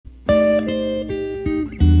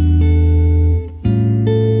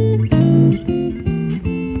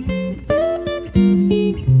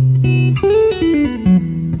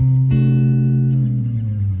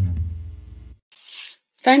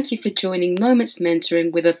Thank you for joining Moments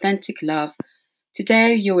Mentoring with Authentic Love.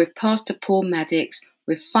 Today you're with Pastor Paul Maddox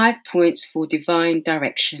with 5 points for divine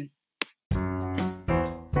direction.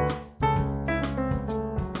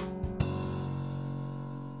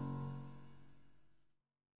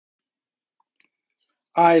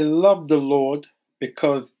 I love the Lord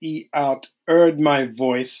because he out-heard my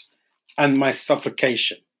voice and my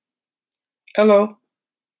supplication. Hello,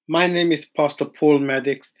 my name is Pastor Paul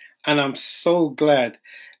Maddox, and I'm so glad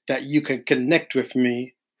that you can connect with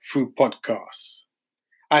me through podcasts.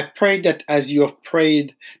 I pray that as you have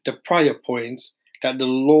prayed the prayer points, that the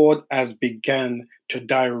Lord has begun to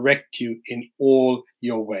direct you in all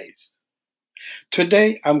your ways.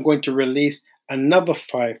 Today, I'm going to release another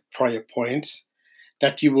 5 prayer points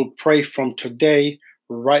that you will pray from today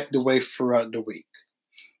right the way throughout the week.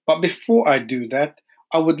 But before I do that,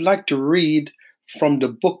 I would like to read from the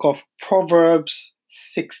book of Proverbs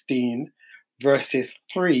 16, verses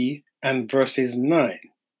 3 and verses 9.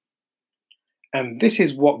 And this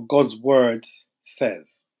is what God's word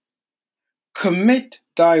says. Commit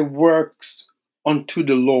thy works unto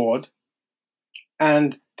the Lord,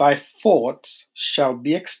 and thy thoughts shall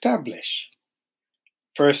be established.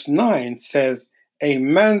 Verse 9 says, a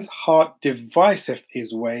man's heart deviseth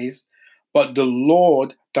his ways, but the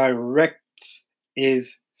Lord directs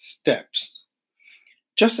his steps.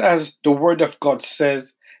 Just as the word of God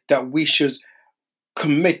says that we should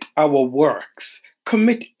commit our works,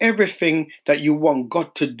 commit everything that you want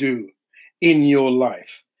God to do in your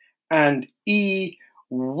life, and he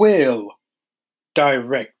will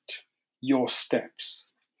direct your steps.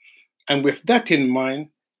 And with that in mind,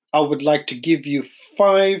 I would like to give you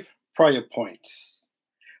 5 prayer points.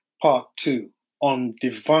 Part 2 on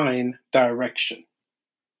divine direction.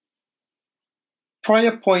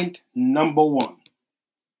 Prayer point number 1.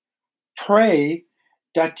 Pray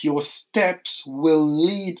that your steps will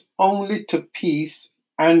lead only to peace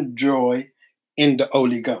and joy in the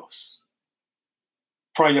Holy Ghost.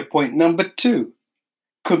 Prayer point number 2.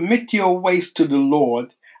 Commit your ways to the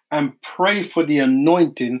Lord and pray for the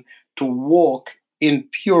anointing to walk in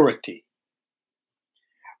purity.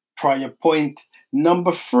 Prayer point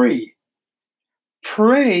number 3.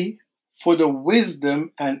 Pray for the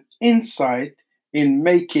wisdom and insight in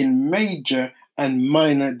making major and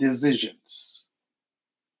minor decisions.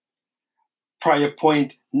 Prayer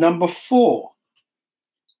point number 4.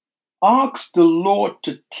 Ask the Lord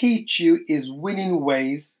to teach you his winning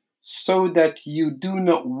ways so that you do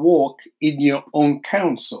not walk in your own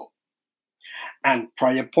counsel. And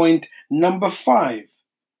prayer point number 5.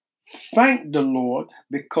 Thank the Lord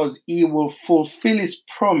because he will fulfill his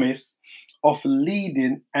promise of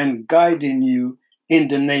leading and guiding you in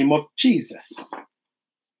the name of Jesus.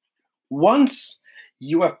 Once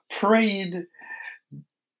you have prayed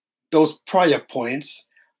those prayer points,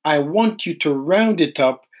 I want you to round it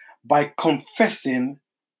up by confessing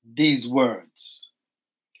these words.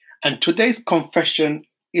 And today's confession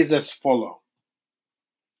is as follows.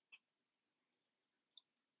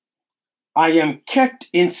 I am kept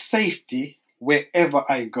in safety wherever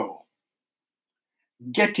I go,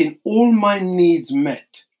 getting all my needs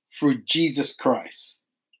met through Jesus Christ.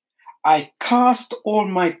 I cast all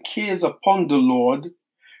my cares upon the Lord,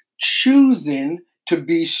 choosing to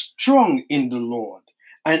be strong in the Lord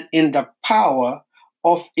and in the power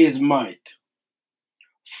of his might.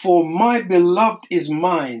 For my beloved is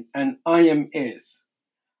mine and I am his.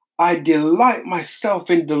 I delight myself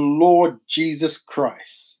in the Lord Jesus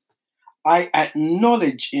Christ. I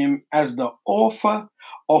acknowledge him as the author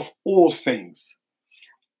of all things.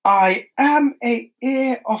 I am an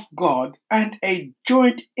heir of God and a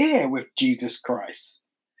joint heir with Jesus Christ.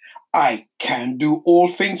 I can do all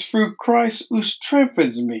things through Christ who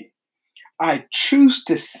strengthens me. I choose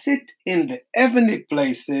to sit in the heavenly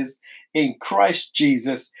places in Christ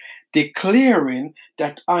Jesus, declaring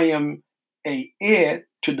that I am an heir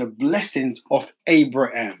to the blessings of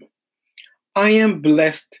Abraham. I am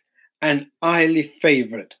blessed and highly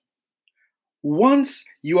favored. Once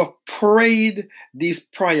you have prayed these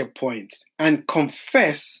prayer points and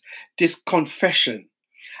confess this confession,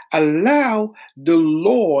 allow the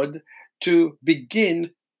Lord to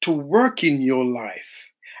begin to work in your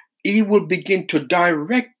life. He will begin to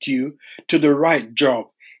direct you to the right job.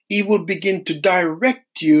 He will begin to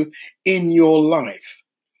direct you in your life.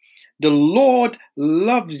 The Lord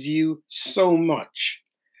loves you so much.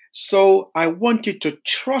 So I want you to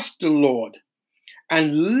trust the Lord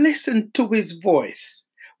and listen to his voice.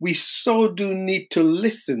 We so do need to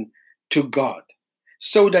listen to God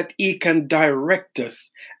so that he can direct us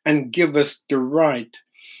and give us the right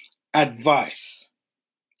advice.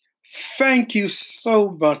 Thank you so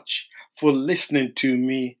much for listening to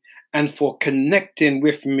me and for connecting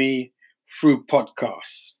with me through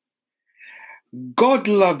podcasts. God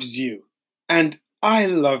loves you and I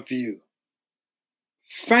love you.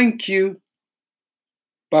 Thank you.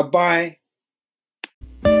 Bye-bye.